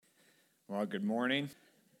Well, good morning.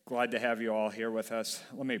 Glad to have you all here with us.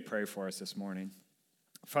 Let me pray for us this morning.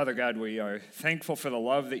 Father God, we are thankful for the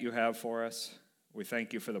love that you have for us. We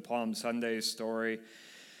thank you for the Palm Sunday story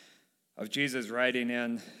of Jesus riding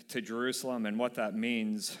in to Jerusalem and what that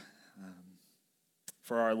means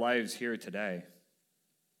for our lives here today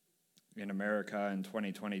in America in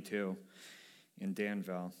 2022 in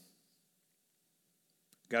Danville.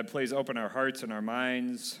 God, please open our hearts and our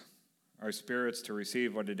minds, our spirits to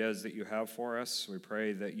receive what it is that you have for us. We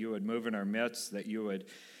pray that you would move in our midst, that you would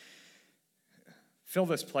fill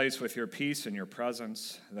this place with your peace and your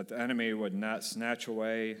presence, that the enemy would not snatch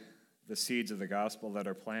away the seeds of the gospel that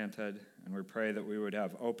are planted. And we pray that we would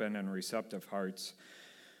have open and receptive hearts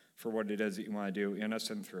for what it is that you want to do in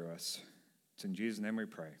us and through us. It's in Jesus' name we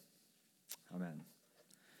pray. Amen.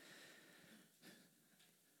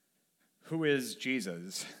 Who is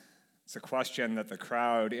Jesus? It's a question that the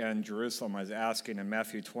crowd in Jerusalem was asking in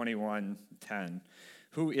Matthew 21:10.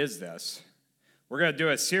 Who is this? We're going to do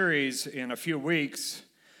a series in a few weeks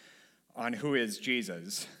on who is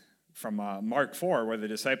Jesus from Mark 4, where the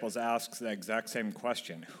disciples ask the exact same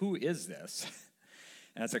question. Who is this?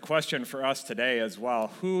 And it's a question for us today as well.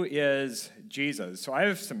 Who is Jesus? So I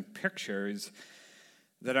have some pictures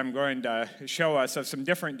that I'm going to show us of some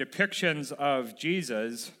different depictions of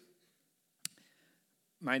Jesus.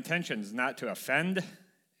 My intention is not to offend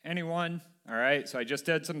anyone, all right? So I just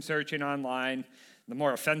did some searching online. The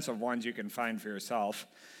more offensive ones you can find for yourself.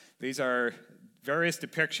 These are various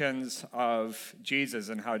depictions of Jesus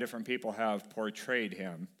and how different people have portrayed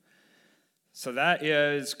him. So that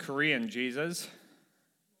is Korean Jesus,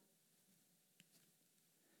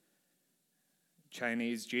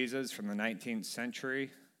 Chinese Jesus from the 19th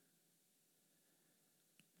century,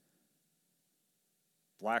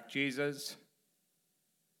 Black Jesus,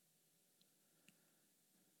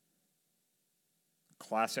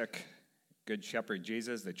 classic Good Shepherd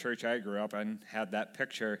Jesus. The church I grew up in had that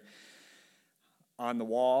picture on the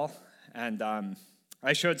wall. And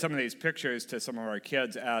I showed some of these pictures to some of our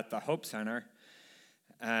kids at the Hope Center.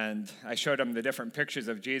 And I showed them the different pictures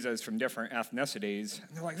of Jesus from different ethnicities.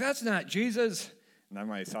 And they're like, that's not Jesus. And then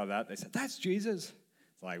when I saw that, they said, that's Jesus.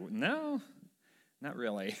 It's like, no, not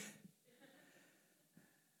really.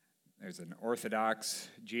 There's an Orthodox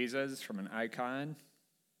Jesus from an icon.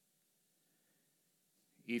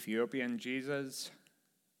 Ethiopian Jesus.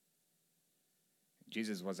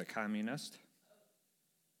 Jesus was a communist.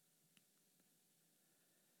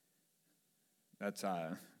 That's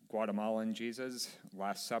Guatemalan Jesus,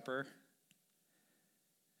 Last Supper.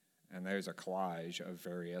 And there's a collage of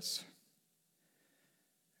various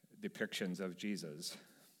depictions of Jesus.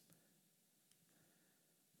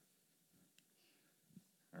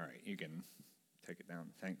 All right, you can take it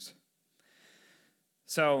down. Thanks.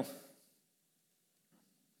 So,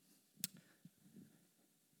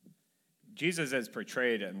 Jesus is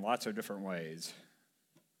portrayed in lots of different ways,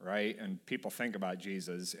 right? And people think about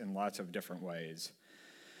Jesus in lots of different ways.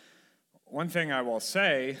 One thing I will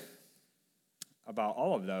say about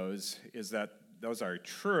all of those is that those are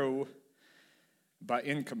true but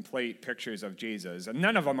incomplete pictures of Jesus. And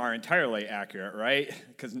none of them are entirely accurate, right?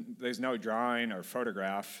 Because there's no drawing or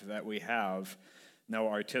photograph that we have, no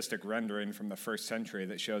artistic rendering from the first century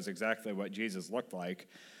that shows exactly what Jesus looked like.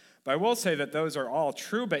 But I will say that those are all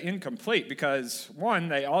true but incomplete because, one,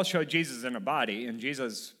 they all show Jesus in a body, and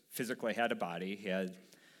Jesus physically had a body. He had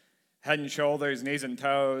head and shoulders, knees and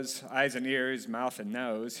toes, eyes and ears, mouth and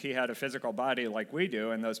nose. He had a physical body like we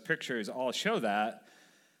do, and those pictures all show that.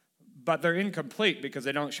 But they're incomplete because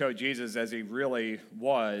they don't show Jesus as he really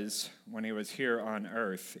was when he was here on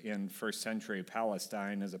earth in first century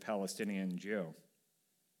Palestine as a Palestinian Jew.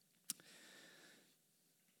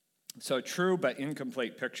 So true but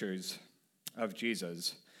incomplete pictures of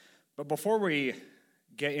Jesus. But before we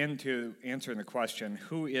get into answering the question,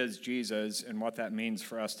 who is Jesus and what that means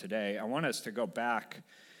for us today, I want us to go back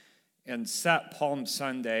and set Palm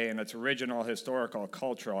Sunday in its original historical,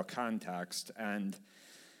 cultural context. And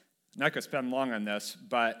I'm not going to spend long on this,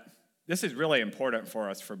 but this is really important for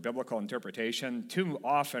us for biblical interpretation. Too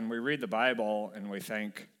often we read the Bible and we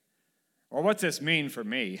think, well, what's this mean for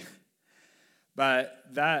me? But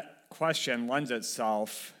that question lends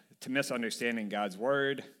itself to misunderstanding God's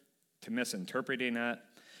word, to misinterpreting it.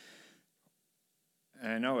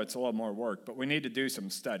 And I know it's a little more work, but we need to do some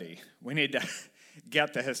study. We need to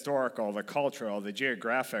get the historical, the cultural, the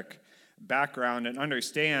geographic background and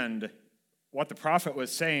understand what the prophet was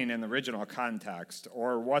saying in the original context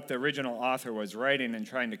or what the original author was writing and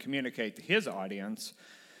trying to communicate to his audience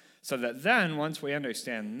so that then, once we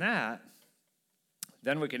understand that,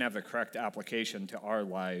 then we can have the correct application to our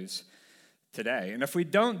lives today. And if we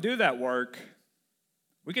don't do that work,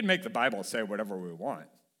 we can make the Bible say whatever we want.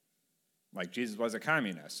 Like Jesus was a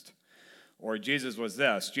communist, or Jesus was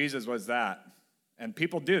this, Jesus was that. And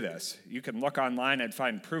people do this. You can look online and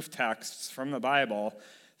find proof texts from the Bible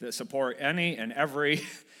that support any and every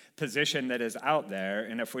position that is out there.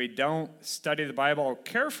 And if we don't study the Bible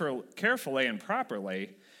carefully and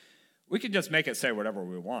properly, we can just make it say whatever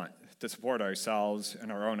we want to support ourselves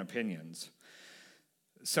and our own opinions.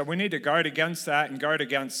 So we need to guard against that and guard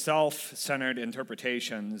against self-centered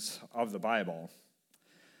interpretations of the Bible.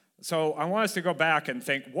 So I want us to go back and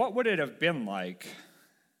think, what would it have been like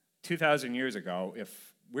 2,000 years ago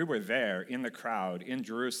if we were there in the crowd in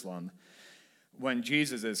Jerusalem when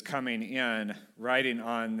Jesus is coming in, riding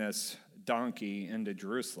on this donkey into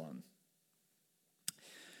Jerusalem?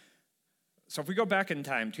 So if we go back in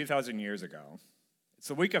time 2,000 years ago, it's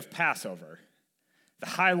the week of Passover, the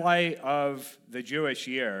highlight of the Jewish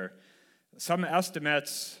year. Some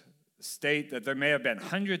estimates state that there may have been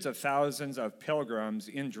hundreds of thousands of pilgrims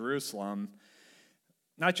in Jerusalem,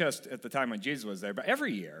 not just at the time when Jesus was there, but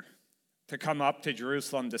every year, to come up to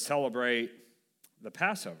Jerusalem to celebrate the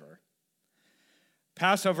Passover.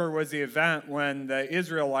 Passover was the event when the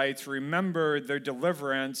Israelites remembered their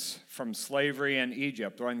deliverance from slavery in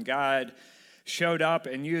Egypt, when God showed up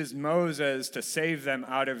and used Moses to save them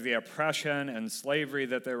out of the oppression and slavery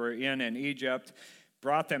that they were in Egypt,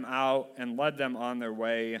 brought them out, and led them on their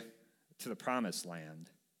way to the promised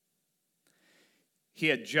land. He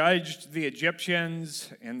had judged the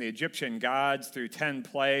Egyptians and the Egyptian gods through 10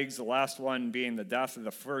 plagues, the last one being the death of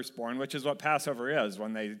the firstborn, which is what Passover is,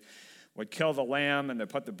 when they would kill the lamb and they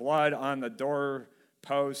put the blood on the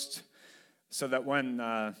doorpost so that when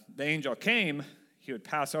the angel came, he would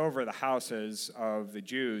pass over the houses of the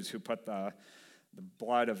Jews who put the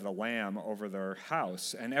blood of the lamb over their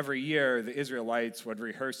house. And every year, the Israelites would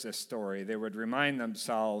rehearse this story. They would remind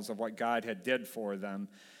themselves of what God had done for them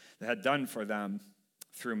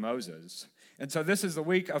through Moses. And so this is the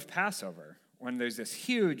week of Passover, when there's this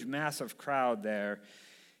huge, massive crowd there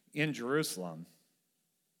in Jerusalem.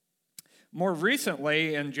 More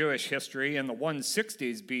recently in Jewish history, in the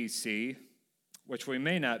 160s BC, which we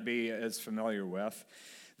may not be as familiar with,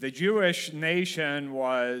 the Jewish nation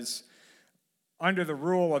was under the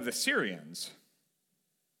rule of the Syrians.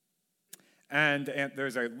 And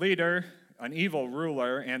there's a leader, an evil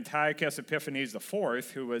ruler, Antiochus Epiphanes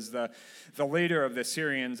IV, who was the leader of the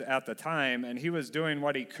Syrians at the time, and he was doing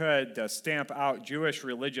what he could to stamp out Jewish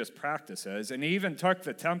religious practices. And he even took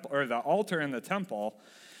the altar in the temple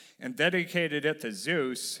and dedicated it to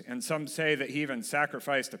Zeus, and some say that he even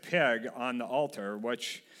sacrificed a pig on the altar,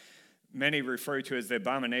 which many refer to as the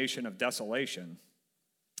abomination of desolation.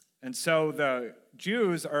 And so the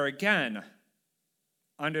Jews are again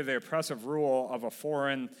under the oppressive rule of a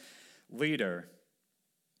foreign leader.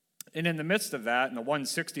 And in the midst of that, in the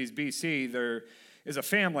 160s BC, there is a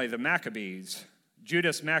family, the Maccabees.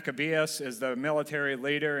 Judas Maccabeus is the military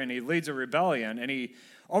leader, and he leads a rebellion, and he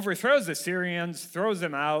overthrows the Syrians, throws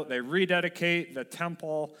them out. They rededicate the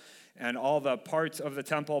temple and all the parts of the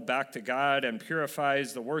temple back to God and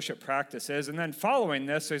purifies the worship practices. And then following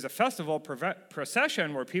this, there's a festival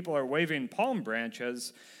procession where people are waving palm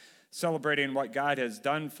branches, celebrating what God has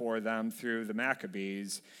done for them through the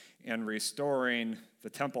Maccabees and restoring the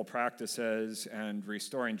temple practices and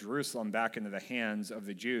restoring Jerusalem back into the hands of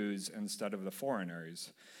the Jews instead of the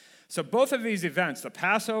foreigners. So both of these events, the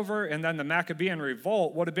Passover and then the Maccabean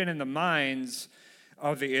revolt, would have been in the minds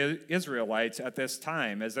of the Israelites at this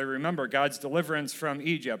time, as they remember God's deliverance from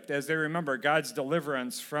Egypt, as they remember God's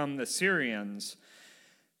deliverance from the Syrians.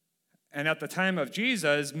 And at the time of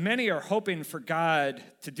Jesus, many are hoping for God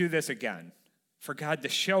to do this again, for God to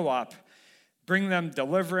show up, bring them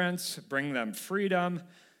deliverance, bring them freedom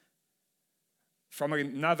from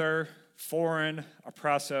another foreign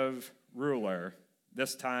oppressive ruler,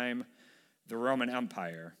 this time the Roman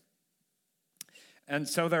Empire. And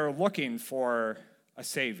so they're looking for a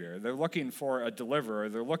savior. They're looking for a deliverer.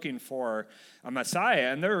 They're looking for a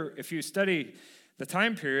Messiah. And if you study the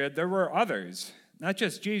time period, there were others, not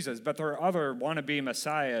just Jesus, but there were other wannabe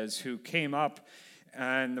messiahs who came up,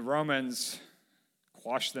 and the Romans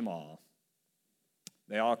quashed them all.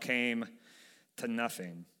 They all came to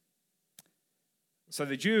nothing. So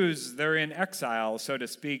the Jews, they're in exile, so to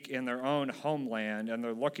speak, in their own homeland, and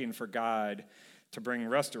they're looking for God to bring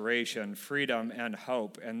restoration, freedom, and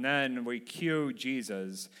hope. And then we cue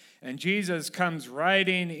Jesus. And Jesus comes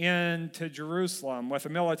riding into Jerusalem with a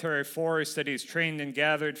military force that he's trained and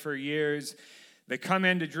gathered for years. They come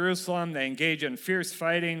into Jerusalem. They engage in fierce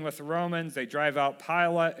fighting with the Romans. They drive out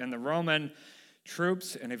Pilate and the Roman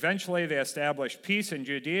troops, and eventually they establish peace in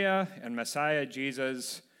Judea, and Messiah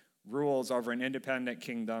Jesus rules over an independent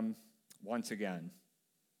kingdom once again.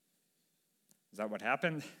 Is that what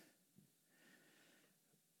happened?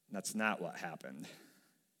 That's not what happened.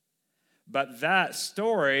 But that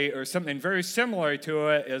story, or something very similar to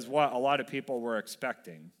it, is what a lot of people were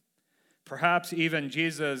expecting. Perhaps even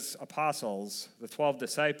Jesus' apostles, the 12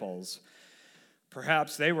 disciples,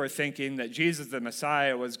 perhaps they were thinking that Jesus the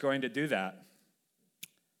Messiah was going to do that.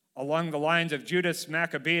 Along the lines of Judas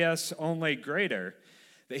Maccabeus, only greater,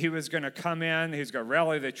 that he was going to come in, he's going to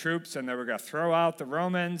rally the troops, and they were going to throw out the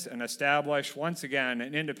Romans and establish once again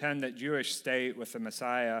an independent Jewish state with the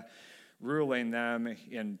Messiah ruling them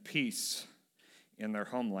in peace in their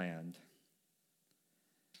homeland.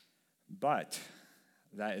 But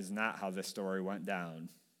that is not how this story went down.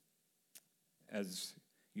 As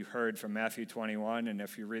you heard from Matthew 21, and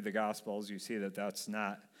if you read the Gospels, you see that that's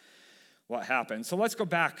not what happened. So let's go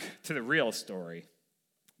back to the real story.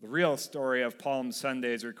 The real story of Palm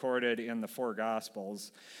Sunday is recorded in the four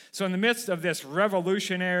Gospels. So in the midst of this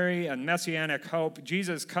revolutionary and messianic hope,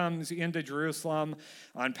 Jesus comes into Jerusalem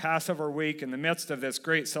on Passover week in the midst of this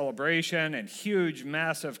great celebration and huge,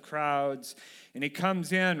 massive crowds. And he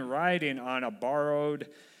comes in riding on a borrowed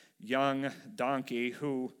young donkey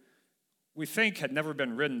who we think had never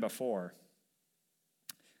been ridden before.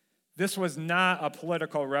 This was not a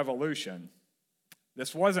political revolution.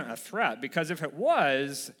 This wasn't a threat, because if it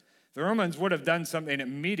was, the Romans would have done something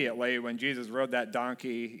immediately when Jesus rode that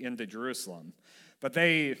donkey into Jerusalem. But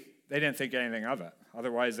they didn't think anything of it.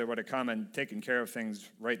 Otherwise, they would have come and taken care of things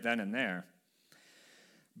right then and there.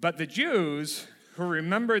 But the Jews, who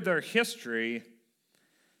remembered their history,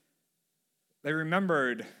 they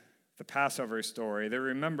remembered the Passover story. They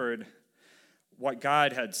remembered what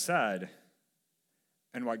God had said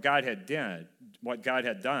and what God had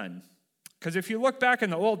done. Because if you look back in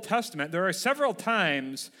the Old Testament, there are several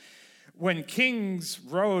times when kings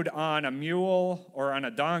rode on a mule or on a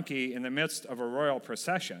donkey in the midst of a royal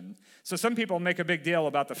procession. So some people make a big deal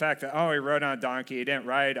about the fact that, he rode on a donkey, he didn't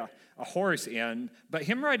ride a horse in. But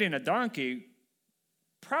him riding a donkey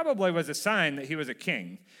probably was a sign that he was a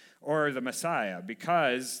king or the Messiah,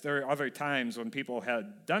 because there are other times when people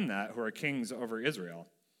had done that who are kings over Israel.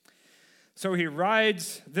 So he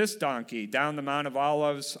rides this donkey down the Mount of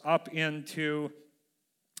Olives up into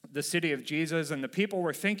the city of Jesus, and the people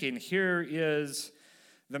were thinking, here is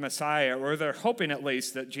the Messiah, or they're hoping at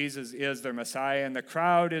least that Jesus is their Messiah, and the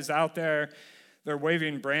crowd is out there. They're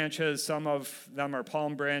waving branches, some of them are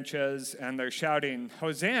palm branches, and they're shouting,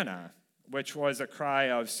 Hosanna, which was a cry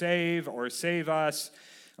of save or save us.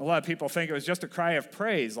 A lot of people think it was just a cry of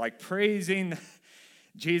praise, like praising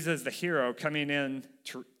Jesus, the hero, coming in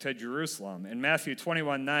to Jerusalem. In Matthew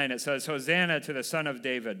 21:9, it says, Hosanna to the Son of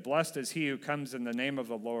David. Blessed is he who comes in the name of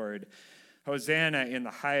the Lord. Hosanna in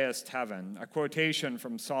the highest heaven. A quotation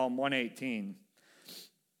from Psalm 118.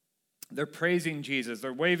 They're praising Jesus.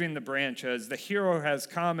 They're waving the branches. The hero has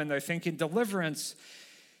come, and they're thinking deliverance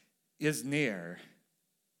is near.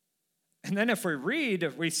 And then if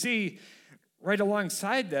we see right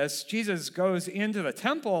alongside this, Jesus goes into the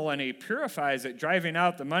temple and he purifies it, driving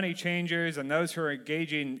out the money changers and those who are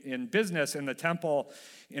engaging in business in the temple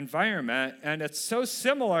environment. And it's so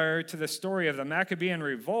similar to the story of the Maccabean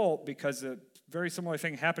revolt, because a very similar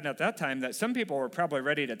thing happened at that time, that some people were probably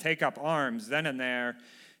ready to take up arms then and there,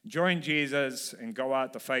 join Jesus, and go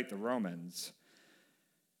out to fight the Romans.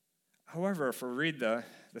 However, if we read the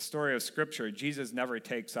story of Scripture, Jesus never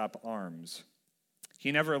takes up arms.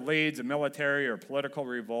 He never leads a military or political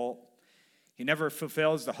revolt. He never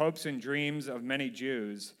fulfills the hopes and dreams of many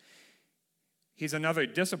Jews. He's another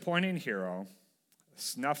disappointing hero,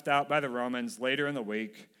 snuffed out by the Romans later in the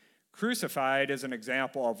week, crucified as an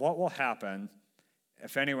example of what will happen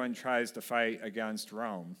if anyone tries to fight against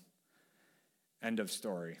Rome. End of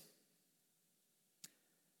story.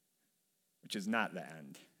 Which is not the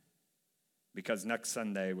end, because next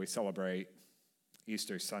Sunday we celebrate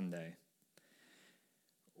Easter Sunday.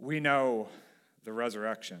 We know the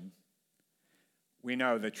resurrection. We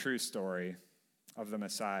know the true story of the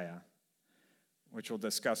Messiah, which we'll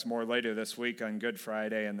discuss more later this week on Good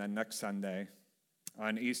Friday, and then next Sunday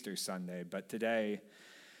on Easter Sunday. But today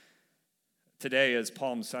is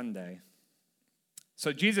Palm Sunday.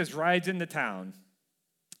 So Jesus rides into town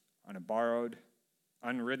on a borrowed,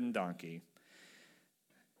 unridden donkey.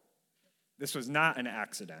 This was not an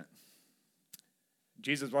accident.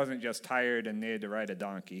 Jesus wasn't just tired and needed to ride a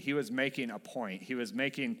donkey. He was making a point. He was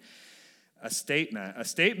making a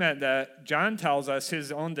statement that John tells us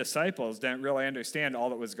his own disciples didn't really understand all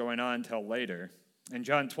that was going on until later. In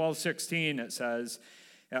John 12:16, it says,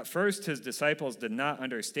 At first, his disciples did not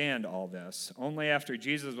understand all this. Only after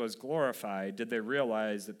Jesus was glorified did they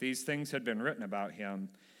realize that these things had been written about him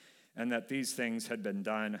and that these things had been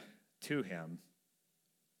done to him.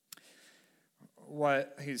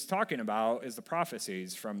 What he's talking about is the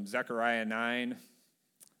prophecies from Zechariah 9,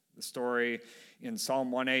 the story in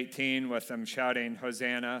Psalm 118 with them shouting,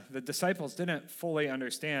 Hosanna. The disciples didn't fully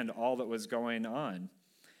understand all that was going on.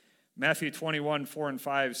 Matthew 21, 4 and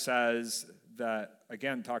 5 says that,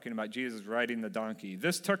 again, talking about Jesus riding the donkey,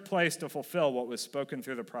 this took place to fulfill what was spoken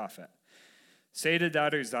through the prophet. Say to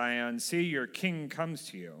daughter Zion, see, your king comes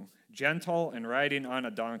to you, gentle and riding on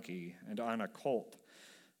a donkey and on a colt,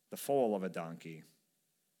 the foal of a donkey.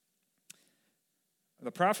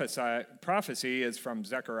 The prophecy is from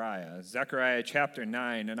Zechariah chapter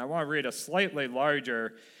 9, and I want to read a slightly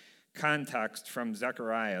larger context from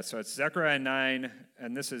Zechariah. So it's Zechariah 9,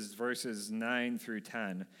 and this is verses 9 through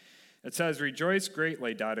 10. It says, rejoice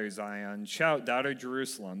greatly, daughter Zion. Shout, daughter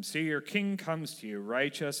Jerusalem. See, your king comes to you,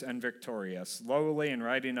 righteous and victorious, lowly and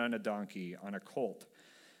riding on a donkey, on a colt,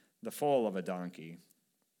 the foal of a donkey.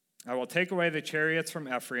 I will take away the chariots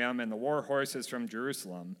from Ephraim and the war horses from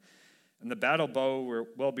Jerusalem, and the battle bow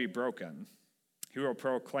will be broken. He will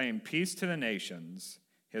proclaim peace to the nations.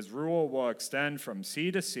 His rule will extend from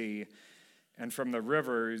sea to sea and from the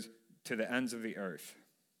rivers to the ends of the earth.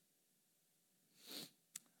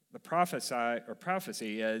 The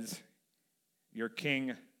prophecy is, your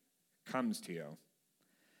king comes to you.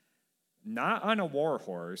 Not on a war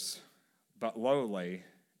horse, but lowly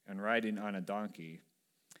and riding on a donkey.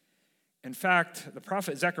 In fact, the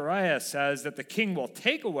prophet Zechariah says that the king will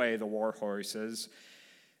take away the war horses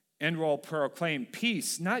and will proclaim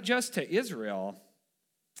peace, not just to Israel,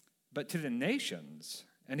 but to the nations.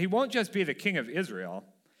 And he won't just be the king of Israel.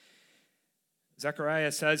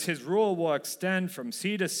 Zechariah says his rule will extend from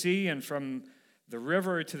sea to sea and from the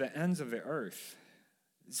river to the ends of the earth.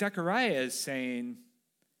 Zechariah is saying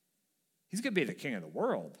he's going to be the king of the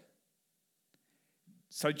world.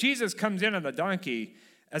 So Jesus comes in on the donkey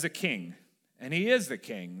as a king, and he is the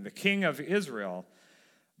king of Israel,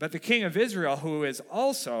 but the king of Israel who is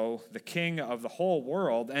also the king of the whole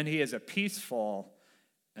world, and he is a peaceful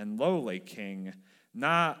and lowly king,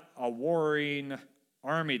 not a warring,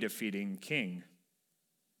 army-defeating king.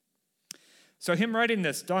 So him riding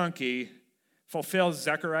this donkey fulfills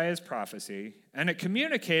Zechariah's prophecy, and it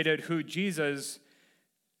communicated who Jesus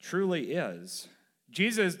truly is.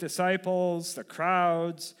 Jesus' disciples, the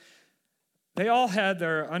crowds, they all had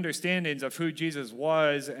their understandings of who Jesus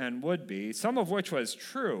was and would be, some of which was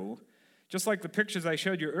true, just like the pictures I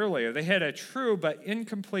showed you earlier. They had a true but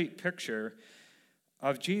incomplete picture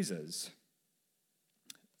of Jesus.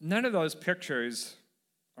 None of those pictures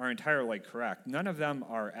are entirely correct. None of them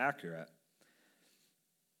are accurate.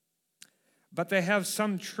 But they have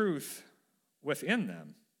some truth within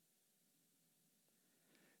them.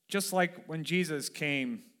 Just like when Jesus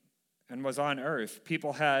came and was on earth,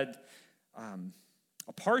 people had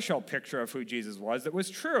a partial picture of who Jesus was that was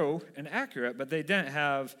true and accurate, but they didn't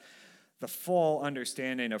have the full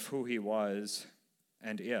understanding of who he was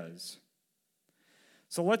and is.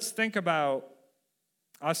 So let's think about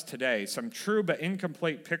us today, some true but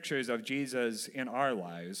incomplete pictures of Jesus in our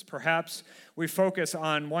lives. Perhaps we focus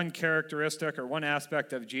on one characteristic or one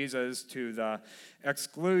aspect of Jesus to the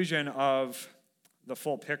exclusion of the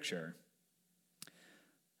full picture.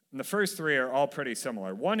 And the first three are all pretty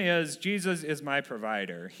similar. One is, Jesus is my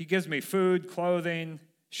provider. He gives me food, clothing,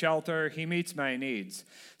 shelter. He meets my needs.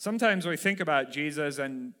 Sometimes we think about Jesus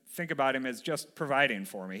and think about him as just providing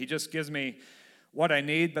for me. He just gives me what I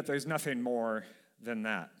need, but there's nothing more than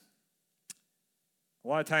that. A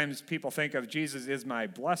lot of times people think of Jesus as my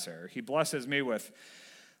blesser. He blesses me with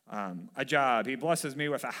a job. He blesses me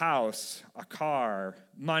with a house, a car,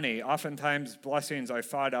 money. Oftentimes blessings are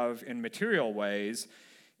thought of in material ways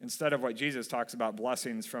instead of what Jesus talks about,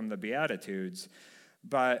 blessings from the Beatitudes.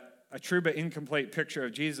 But a true but incomplete picture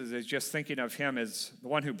of Jesus is just thinking of him as the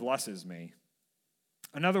one who blesses me.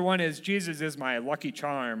 Another one is Jesus is my lucky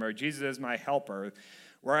charm, or Jesus is my helper,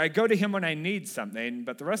 where I go to him when I need something,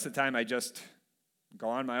 but the rest of the time I just go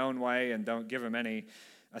on my own way and don't give him any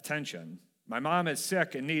attention. My mom is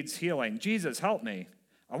sick and needs healing. Jesus, help me.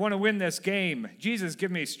 I want to win this game. Jesus, give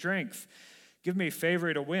me strength. Give me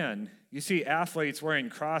favor to win. You see athletes wearing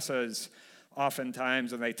crosses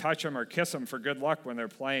oftentimes, and they touch them or kiss them for good luck when they're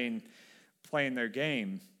playing their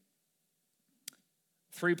game.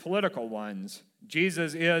 Three political ones.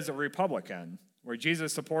 Jesus is a Republican, where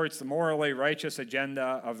Jesus supports the morally righteous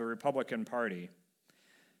agenda of the Republican Party.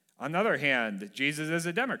 On the other hand, Jesus is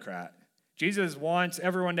a Democrat. Jesus wants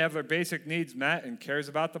everyone to have their basic needs met and cares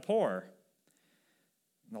about the poor.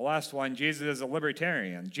 And the last one, Jesus is a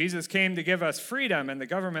libertarian. Jesus came to give us freedom, and the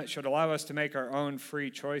government should allow us to make our own free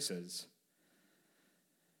choices.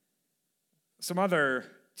 Some other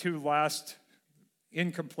two last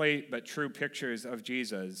incomplete but true pictures of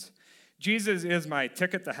Jesus. Jesus is my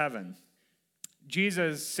ticket to heaven.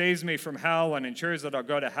 Jesus saves me from hell and ensures that I'll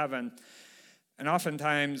go to heaven. And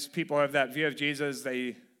oftentimes people have that view of Jesus,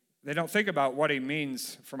 they don't think about what he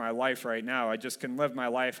means for my life right now. I just can live my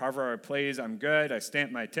life however I please. I'm good. I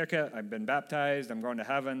stamp my ticket. I've been baptized. I'm going to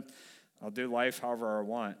heaven. I'll do life however I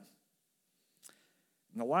want.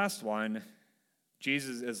 And the last one,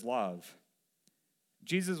 Jesus is love.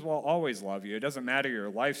 Jesus will always love you. It doesn't matter your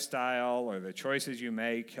lifestyle or the choices you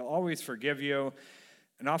make. He'll always forgive you.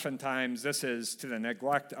 And oftentimes this is to the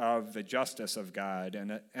neglect of the justice of God,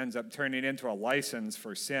 and it ends up turning into a license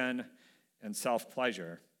for sin and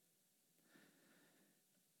self-pleasure.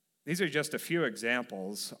 These are just a few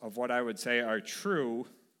examples of what I would say are true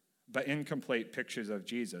but incomplete pictures of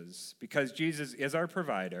Jesus, because Jesus is our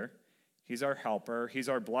provider, he's our helper, he's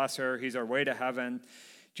our blesser, he's our way to heaven.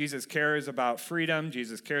 Jesus cares about freedom,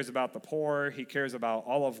 Jesus cares about the poor, he cares about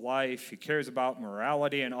all of life, he cares about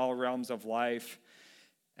morality in all realms of life,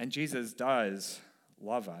 and Jesus does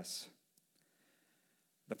love us.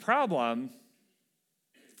 The problem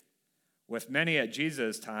with many at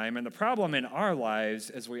Jesus' time, and the problem in our lives,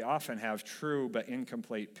 is we often have true but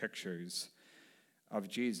incomplete pictures of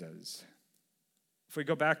Jesus. If we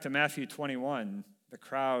go back to Matthew 21, the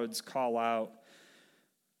crowds call out,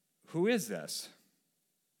 "Who is this?"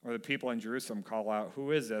 Or the people in Jerusalem call out,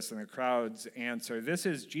 "Who is this?" And the crowds answer, "This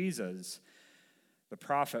is Jesus, the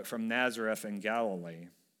prophet from Nazareth in Galilee."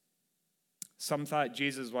 Some thought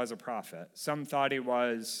Jesus was a prophet. Some thought he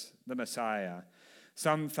was the Messiah.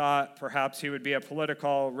 Some thought perhaps he would be a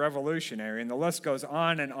political revolutionary. And the list goes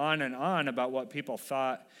on and on and on about what people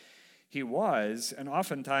thought he was. And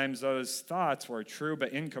oftentimes those thoughts were true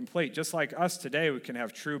but incomplete. Just like us today, we can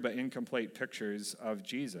have true but incomplete pictures of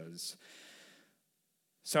Jesus.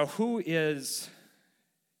 So who is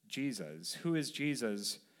Jesus? Who is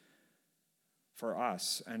Jesus for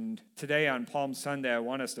us? And today on Palm Sunday, I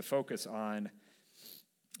want us to focus on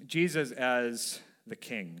Jesus as the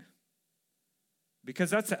King.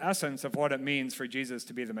 Because that's the essence of what it means for Jesus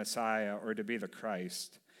to be the Messiah or to be the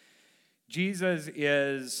Christ. Jesus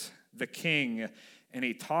is the King, and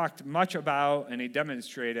he talked much about and he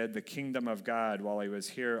demonstrated the kingdom of God while he was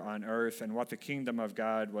here on earth and what the kingdom of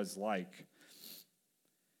God was like.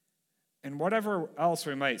 And whatever else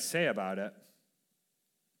we might say about it,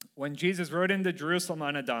 when Jesus rode into Jerusalem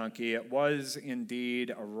on a donkey, it was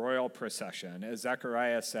indeed a royal procession. As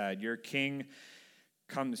Zechariah said, "Your king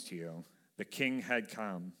comes to you." The king had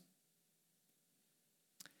come.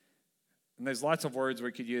 And there's lots of words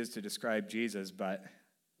we could use to describe Jesus, but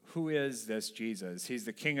who is this Jesus? He's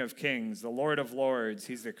the King of Kings, the Lord of Lords.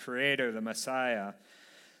 He's the Creator, the Messiah,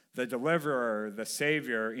 the Deliverer, the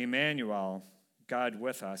Savior, Emmanuel, God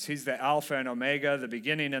with us. He's the Alpha and Omega, the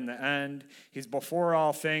beginning and the end. He's before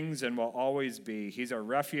all things and will always be. He's our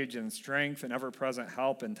refuge and strength and ever-present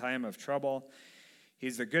help in time of trouble.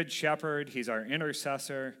 He's the Good Shepherd. He's our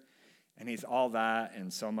intercessor. And he's all that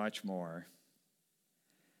and so much more.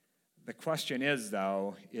 The question is,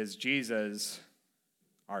 though, is Jesus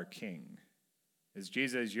our King? Is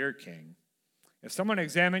Jesus your King? If someone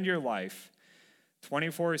examined your life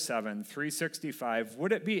 24/7, 365,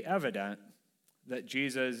 would it be evident that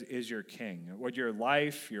Jesus is your King? Would your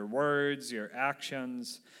life, your words, your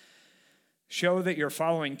actions show that you're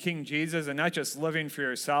following King Jesus and not just living for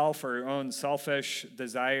yourself or your own selfish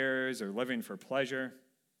desires or living for pleasure?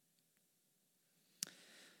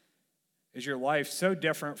 Is your life so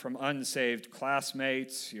different from unsaved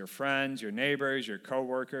classmates, your friends, your neighbors, your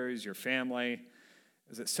coworkers, your family?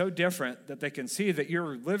 Is it so different that they can see that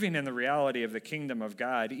you're living in the reality of the kingdom of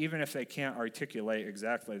God, even if they can't articulate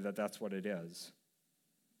exactly that that's what it is?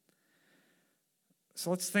 So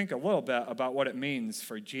let's think a little bit about what it means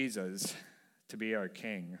for Jesus to be our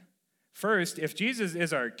King. First, if Jesus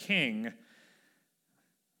is our King,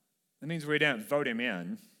 that means we didn't vote him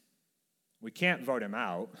in. We can't vote him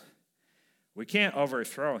out. We can't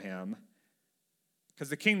overthrow him, because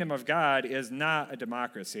the kingdom of God is not a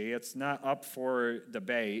democracy. It's not up for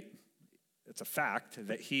debate. It's a fact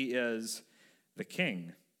that he is the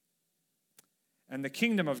king. And the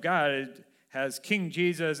kingdom of God has King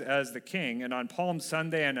Jesus as the king. And on Palm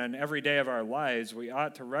Sunday and on every day of our lives, we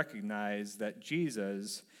ought to recognize that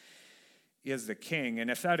Jesus is the king.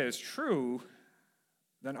 And if that is true,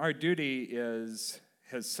 then our duty as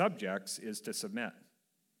his subjects is to submit.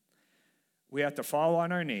 We have to fall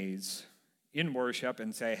on our knees in worship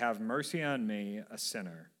and say, "Have mercy on me, a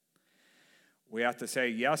sinner." We have to say,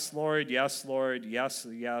 yes, Lord, yes, Lord, yes,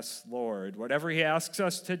 yes, Lord. Whatever he asks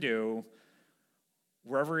us to do,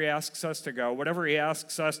 wherever he asks us to go, whatever he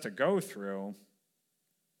asks us to go through,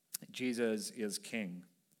 Jesus is king.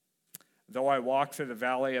 Though I walk through the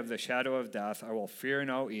valley of the shadow of death, I will fear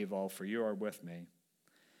no evil, for you are with me.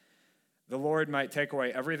 The Lord might take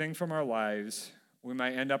away everything from our lives. We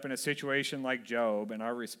might end up in a situation like Job, and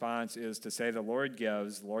our response is to say, the Lord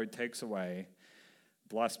gives, the Lord takes away.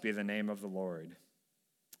 Blessed be the name of the Lord.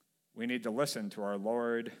 We need to listen to our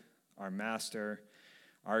Lord, our Master,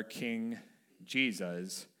 our King,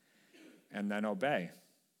 Jesus, and then obey.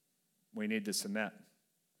 We need to submit.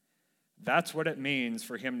 That's what it means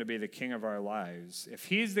for him to be the king of our lives. If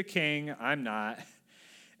he's the king, I'm not,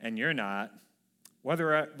 and you're not.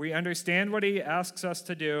 Whether we understand what he asks us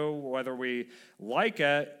to do, whether we like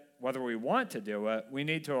it, whether we want to do it, we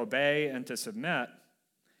need to obey and to submit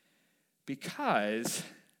because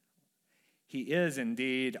he is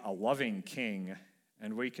indeed a loving king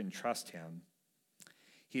and we can trust him.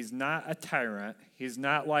 He's not a tyrant. He's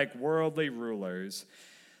not like worldly rulers,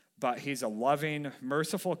 but he's a loving,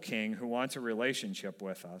 merciful king who wants a relationship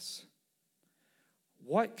with us.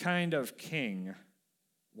 What kind of king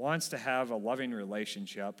wants to have a loving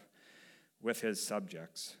relationship with his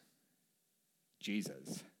subjects?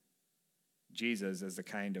 Jesus. Jesus is the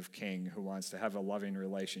kind of king who wants to have a loving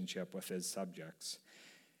relationship with his subjects.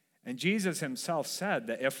 And Jesus himself said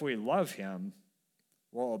that if we love him,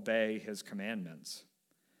 we'll obey his commandments.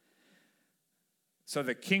 So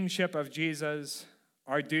the kingship of Jesus,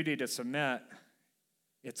 our duty to submit,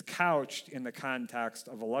 it's couched in the context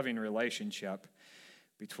of a loving relationship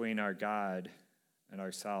between our God and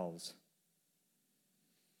ourselves.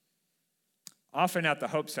 Often at the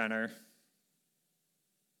Hope Center,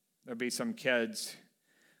 there'll be some kids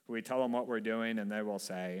who we tell them what we're doing and they will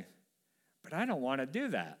say, but I don't want to do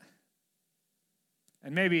that.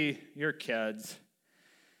 And maybe your kids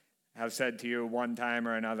have said to you one time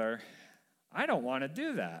or another, I don't want to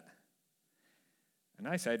do that. And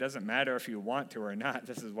I say, it doesn't matter if you want to or not,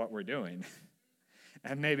 this is what we're doing.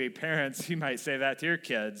 And maybe parents, you might say that to your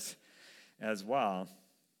kids as well.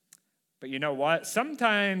 But you know what?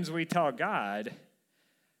 Sometimes we tell God,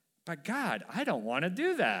 but God, I don't want to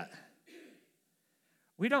do that.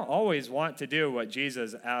 We don't always want to do what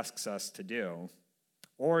Jesus asks us to do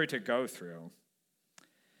or to go through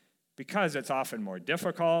because it's often more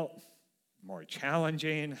difficult, more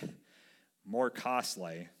challenging, more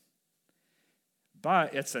costly.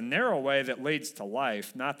 But it's a narrow way that leads to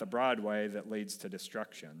life, not the broad way that leads to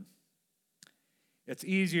destruction. It's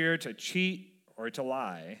easier to cheat or to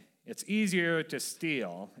lie. It's easier to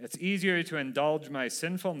steal. It's easier to indulge my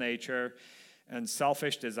sinful nature and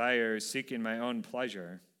selfish desires, seeking my own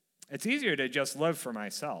pleasure. It's easier to just live for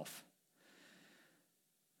myself.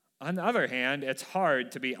 On the other hand, it's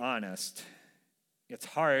hard to be honest. It's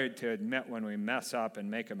hard to admit when we mess up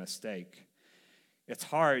and make a mistake. It's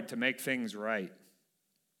hard to make things right.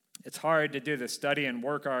 It's hard to do the study and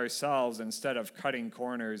work ourselves instead of cutting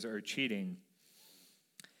corners or cheating.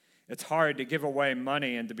 It's hard to give away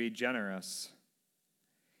money and to be generous.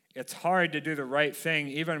 It's hard to do the right thing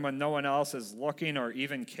even when no one else is looking or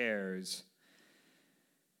even cares.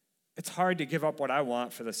 It's hard to give up what I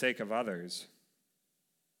want for the sake of others.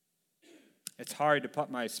 It's hard to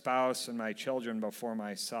put my spouse and my children before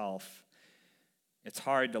myself. It's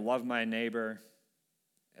hard to love my neighbor.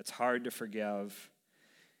 It's hard to forgive.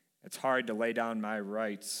 It's hard to lay down my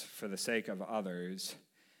rights for the sake of others.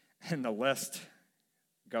 And the list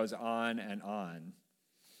goes on and on.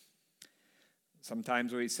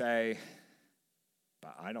 Sometimes we say,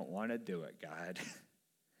 but I don't want to do it, God.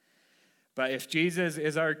 But if Jesus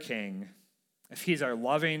is our King, if he's our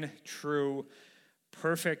loving, true,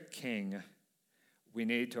 perfect King, we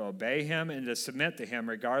need to obey him and to submit to him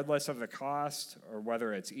regardless of the cost or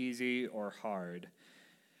whether it's easy or hard,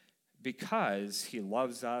 because he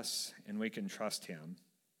loves us and we can trust him.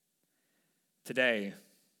 Today,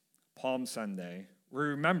 Palm Sunday, we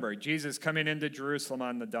remember Jesus coming into Jerusalem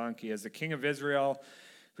on the donkey as the King of Israel,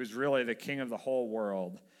 who's really the King of the whole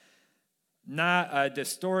world. Not a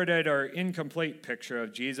distorted or incomplete picture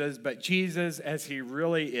of Jesus, but Jesus as he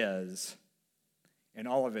really is, in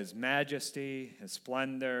all of his majesty, his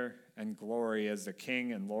splendor, and glory as the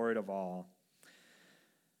King and Lord of all.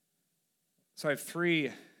 So I have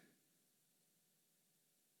three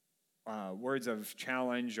words of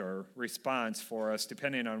challenge or response for us,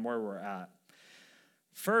 depending on where we're at.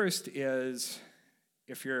 First is,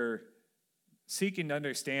 if you're seeking to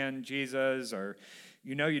understand Jesus or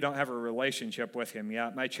you know you don't have a relationship with him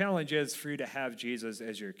yet, my challenge is for you to have Jesus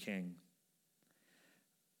as your King.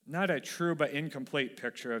 not a true but incomplete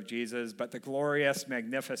picture of Jesus, but the glorious,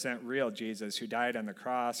 magnificent, real Jesus who died on the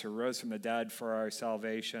cross, who rose from the dead for our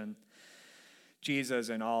salvation. Jesus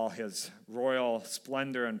in all his royal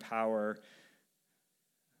splendor and power.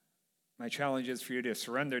 My challenge is for you to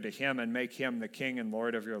surrender to him and make him the King and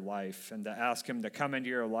Lord of your life, and to ask him to come into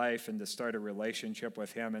your life and to start a relationship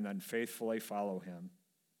with him and then faithfully follow him.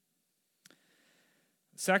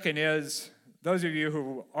 Second is, those of you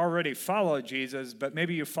who already follow Jesus, but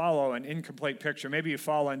maybe you follow an incomplete picture, maybe you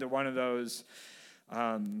fall into one of those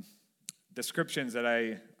descriptions that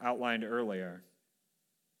I outlined earlier.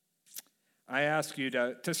 I ask you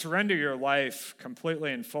to surrender your life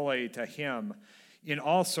completely and fully to him in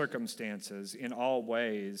all circumstances, in all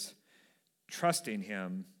ways, trusting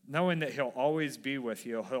him, knowing that he'll always be with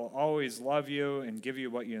you. He'll always love you and give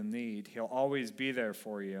you what you need. He'll always be there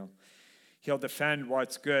for you. He'll defend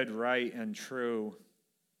what's good, right, and true,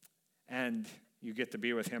 and you get to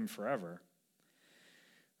be with him forever.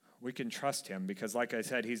 We can trust him because, like I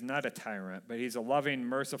said, he's not a tyrant, but he's a loving,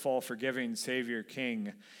 merciful, forgiving Savior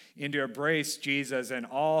King. And to embrace Jesus in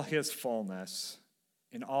all his fullness,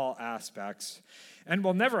 in all aspects. And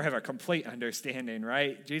we'll never have a complete understanding,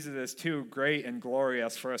 right? Jesus is too great and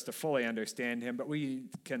glorious for us to fully understand him, but we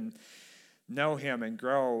can know him and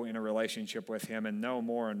grow in a relationship with him and know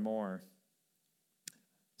more and more.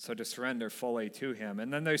 So to surrender fully to him.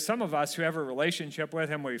 And then there's some of us who have a relationship with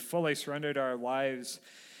him. We've fully surrendered our lives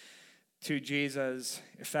to Jesus.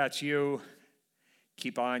 If that's you,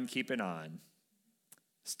 keep on keeping on.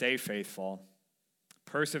 Stay faithful.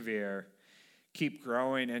 Persevere. Keep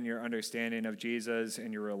growing in your understanding of Jesus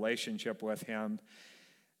and your relationship with him.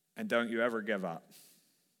 And don't you ever give up.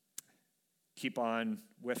 Keep on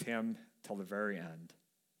with him till the very end.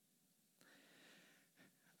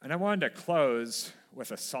 And I wanted to close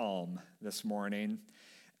with a psalm this morning.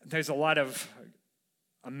 There's a lot of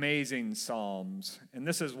amazing psalms, and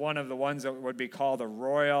this is one of the ones that would be called a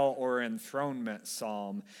royal or enthronement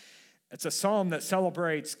psalm. It's a psalm that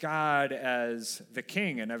celebrates God as the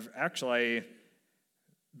king, and I've actually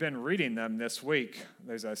been reading them this week.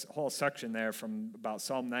 There's a whole section there from about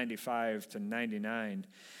Psalm 95 to 99,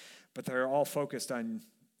 but they're all focused on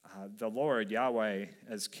the Lord, Yahweh,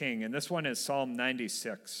 as king. And this one is Psalm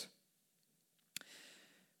 96.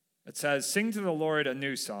 It says, "Sing to the Lord a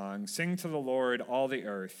new song. Sing to the Lord, all the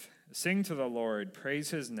earth. Sing to the Lord,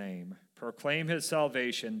 praise his name. Proclaim his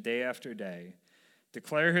salvation day after day.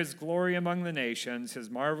 Declare his glory among the nations, his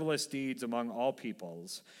marvelous deeds among all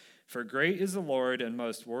peoples. For great is the Lord and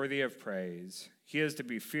most worthy of praise. He is to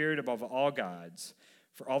be feared above all gods.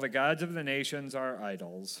 For all the gods of the nations are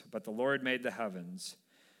idols, but the Lord made the heavens.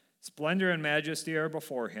 Splendor and majesty are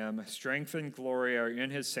before him. Strength and glory are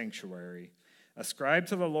in his sanctuary. Ascribe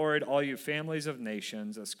to the Lord, all you families of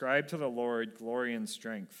nations. Ascribe to the Lord glory and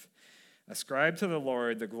strength. Ascribe to the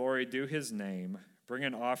Lord the glory due his name. Bring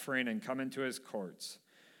an offering and come into his courts.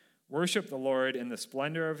 Worship the Lord in the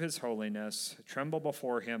splendor of his holiness. Tremble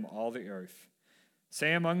before him, all the earth.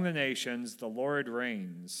 Say among the nations, the Lord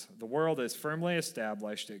reigns. The world is firmly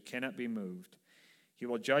established. It cannot be moved. He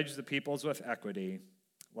will judge the peoples with equity.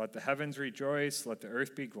 Let the heavens rejoice. Let the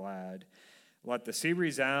earth be glad. Let the sea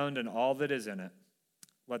resound and all that is in it.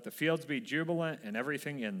 Let the fields be jubilant and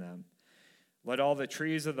everything in them. Let all the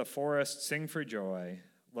trees of the forest sing for joy.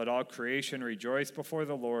 Let all creation rejoice before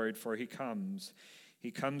the Lord, for he comes.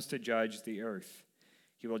 He comes to judge the earth.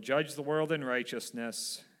 He will judge the world in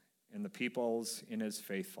righteousness and the peoples in his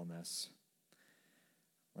faithfulness."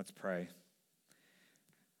 Let's pray.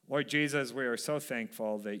 Lord Jesus, we are so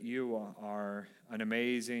thankful that you are an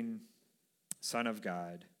amazing Son of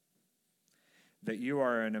God, that you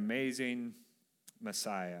are an amazing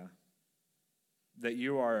Messiah, that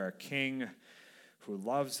you are a King who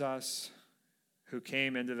loves us, who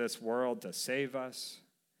came into this world to save us,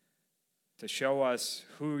 to show us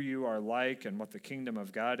who you are like and what the kingdom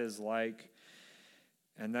of God is like,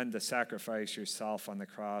 and then to sacrifice yourself on the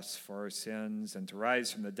cross for our sins and to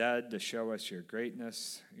rise from the dead to show us your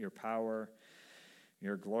greatness, your power,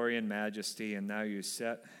 your glory and majesty, and now you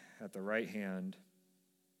sit at the right hand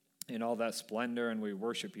in all that splendor, and we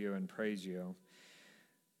worship you and praise you.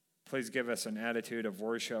 Please give us an attitude of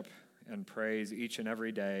worship and praise each and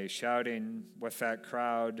every day, shouting with that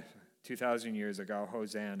crowd 2,000 years ago,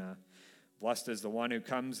 Hosanna. Blessed is the one who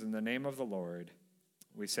comes in the name of the Lord.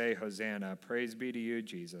 We say, Hosanna, praise be to you,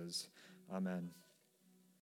 Jesus. Amen.